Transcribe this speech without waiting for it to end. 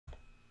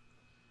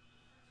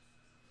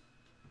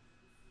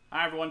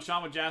Hi everyone,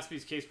 Sean with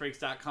Jaspy'S,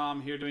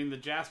 casebreaks.com here doing the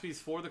Jaspy'S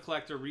for the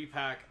Collector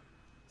Repack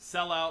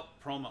Sellout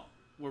promo,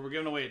 where we're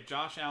giving away a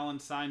Josh Allen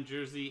signed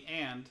jersey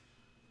and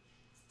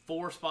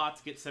 4 spots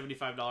get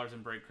 $75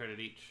 in break credit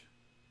each.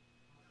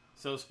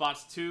 So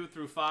spots 2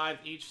 through 5,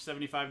 each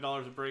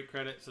 $75 of break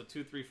credit. So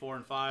 2, 3, 4,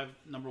 and 5.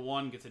 Number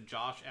 1 gets a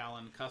Josh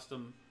Allen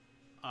custom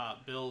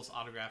Bills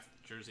autographed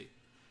jersey.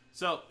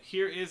 So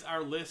here is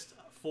our list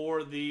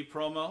for the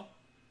promo.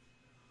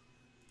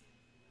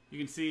 You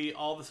can see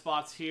all the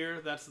spots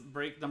here. That's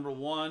break number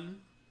 1,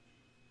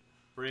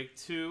 break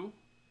 2,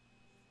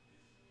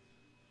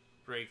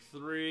 break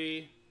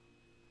 3,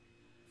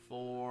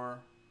 4,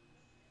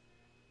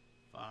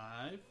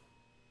 5,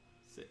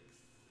 6,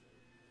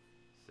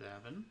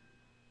 7,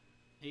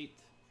 8,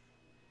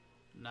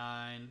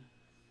 9,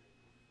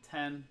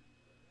 10,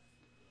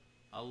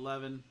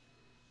 11,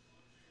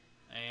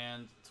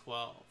 and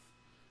 12.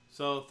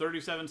 So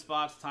 37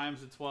 spots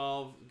times the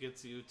 12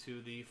 gets you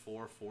to the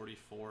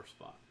 444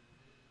 spot.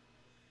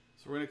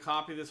 So we're going to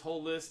copy this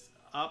whole list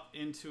up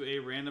into a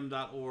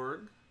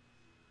random.org.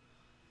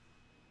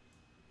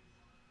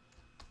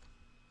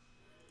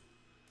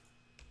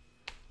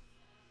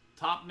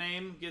 Top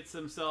name gets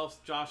themselves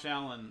Josh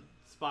Allen.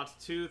 Spots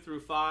 2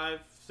 through 5,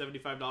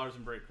 $75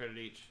 in break credit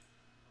each.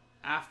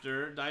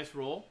 After, dice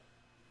roll,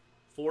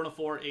 4 and a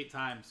 4, 8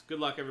 times. Good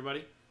luck,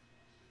 everybody.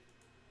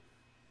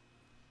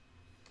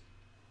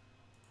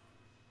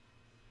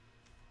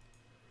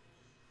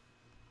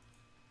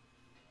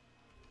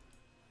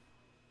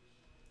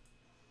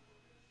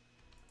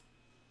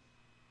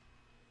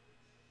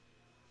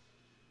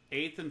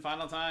 Eighth and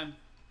final time.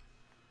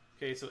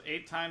 Okay, so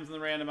 8 times in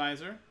the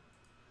randomizer,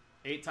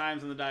 8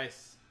 times in the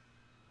dice.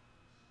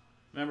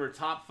 Remember,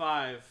 top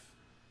 5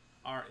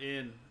 are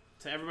in.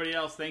 To everybody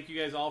else, thank you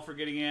guys all for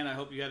getting in. I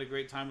hope you had a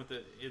great time with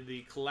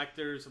the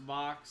collector's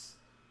box.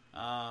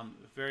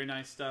 Very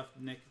nice stuff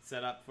Nick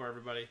set up for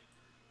everybody.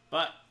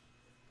 But,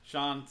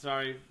 Sean,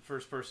 sorry,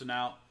 first person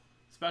out.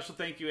 Special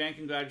thank you and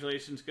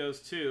congratulations goes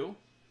to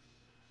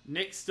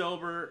Nick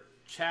Stober,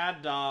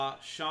 Chad Daw,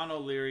 Sean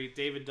O'Leary,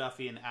 David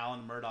Duffy, and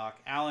Alan Murdoch.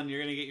 Alan, you're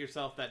going to get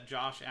yourself that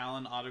Josh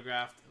Allen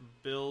autographed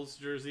Bills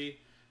jersey.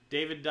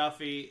 David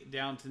Duffy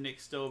down to Nick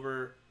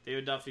Stober.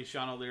 David Duffy,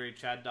 Sean O'Leary,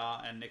 Chad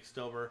Daw, and Nick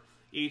Stober.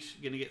 Each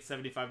going to get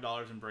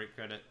 $75 in break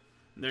credit.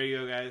 And there you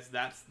go, guys.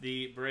 That's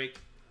the break,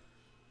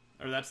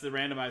 or that's the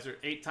randomizer.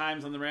 8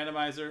 times on the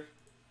randomizer,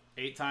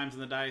 8 times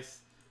on the dice.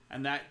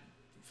 And that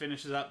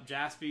finishes up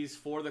Jaspy'S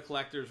for the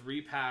Collectors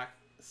Repack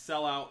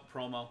Sellout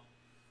promo.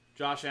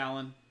 Josh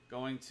Allen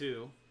going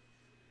to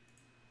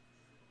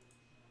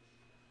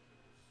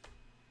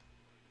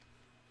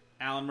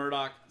Alan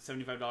Murdoch,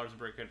 $75 in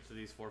break credit to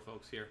these 4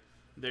 folks here.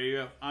 There you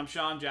go. I'm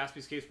Sean,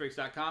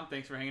 JaspysCaseBreaks.com.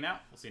 Thanks for hanging out.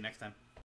 We'll see you next time.